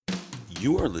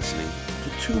You are listening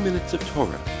to 2 Minutes of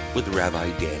Torah with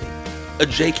Rabbi Danny, a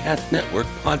JCast Network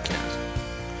podcast.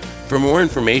 For more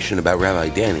information about Rabbi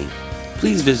Danny,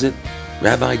 please visit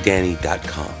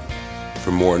rabbidanny.com. For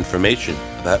more information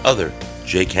about other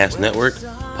JCast Network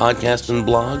podcasts and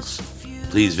blogs,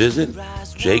 please visit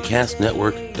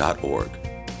jcastnetwork.org.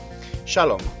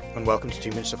 Shalom, and welcome to 2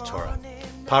 Minutes of Torah.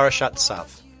 Parashat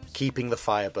Tzav, keeping the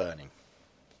fire burning.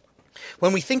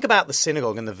 When we think about the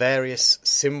synagogue and the various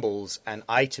symbols and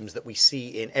items that we see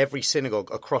in every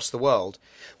synagogue across the world,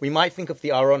 we might think of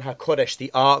the Aron HaKodesh, the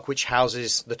Ark which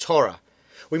houses the Torah.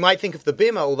 We might think of the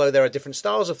Bima, although there are different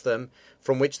styles of them,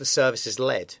 from which the service is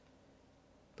led.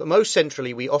 But most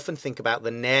centrally, we often think about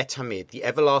the Ner Tamid, the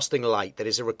everlasting light that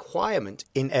is a requirement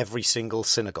in every single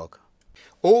synagogue.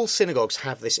 All synagogues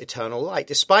have this eternal light,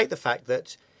 despite the fact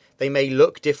that they may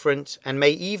look different and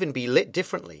may even be lit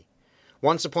differently.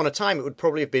 Once upon a time, it would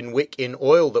probably have been wick in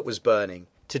oil that was burning.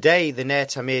 Today, the Ner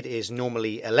Tamid is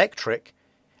normally electric,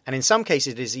 and in some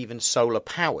cases it is even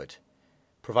solar-powered,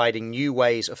 providing new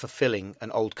ways of fulfilling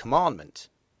an old commandment.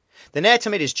 The Ner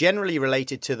Tamid is generally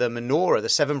related to the menorah, the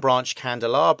 7-branch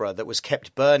candelabra that was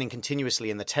kept burning continuously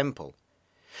in the temple.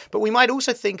 But we might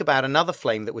also think about another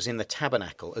flame that was in the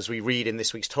tabernacle, as we read in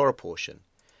this week's Torah portion.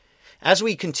 As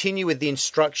we continue with the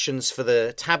instructions for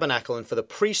the tabernacle and for the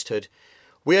priesthood,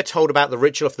 we are told about the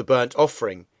ritual of the burnt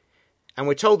offering, and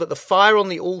we're told that the fire on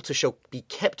the altar shall be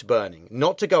kept burning,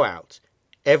 not to go out.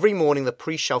 Every morning the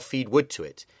priest shall feed wood to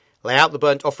it, lay out the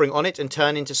burnt offering on it, and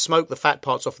turn into smoke the fat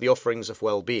parts off the offerings of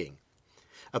well-being.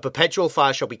 A perpetual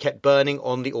fire shall be kept burning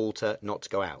on the altar, not to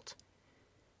go out.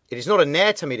 It is not a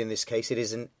Ner Tamid in this case, it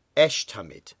is an Esh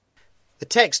Tamid. The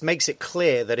text makes it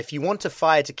clear that if you want a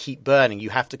fire to keep burning, you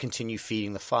have to continue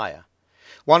feeding the fire.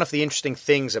 One of the interesting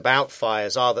things about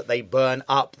fires are that they burn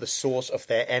up the source of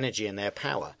their energy and their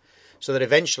power, so that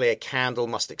eventually a candle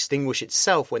must extinguish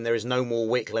itself when there is no more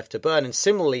wick left to burn, and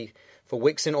similarly for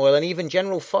wicks in oil and even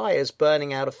general fires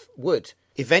burning out of wood.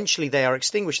 Eventually they are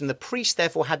extinguished, and the priest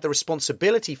therefore had the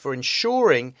responsibility for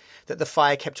ensuring that the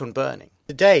fire kept on burning.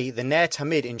 Today, the Ner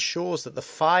Tamid ensures that the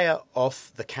fire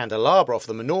of the candelabra, of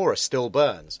the menorah, still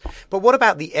burns. But what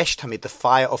about the Esh Tamid, the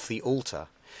fire of the altar?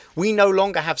 We no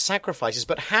longer have sacrifices,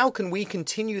 but how can we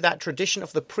continue that tradition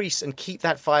of the priests and keep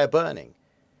that fire burning?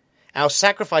 Our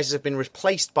sacrifices have been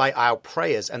replaced by our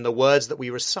prayers and the words that we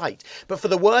recite. But for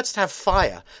the words to have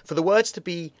fire, for the words to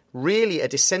be really a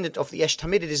descendant of the Esh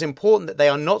Tamid, it is important that they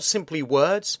are not simply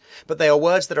words, but they are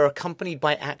words that are accompanied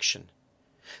by action.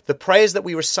 The prayers that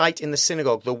we recite in the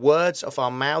synagogue, the words of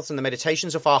our mouths and the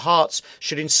meditations of our hearts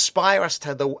should inspire us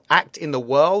to act in the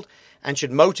world and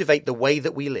should motivate the way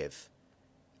that we live.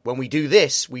 When we do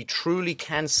this, we truly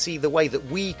can see the way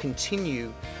that we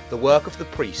continue the work of the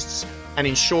priests and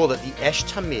ensure that the Esh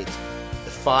Tamid, the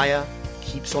fire,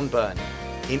 keeps on burning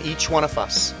in each one of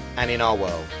us and in our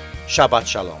world. Shabbat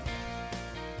Shalom.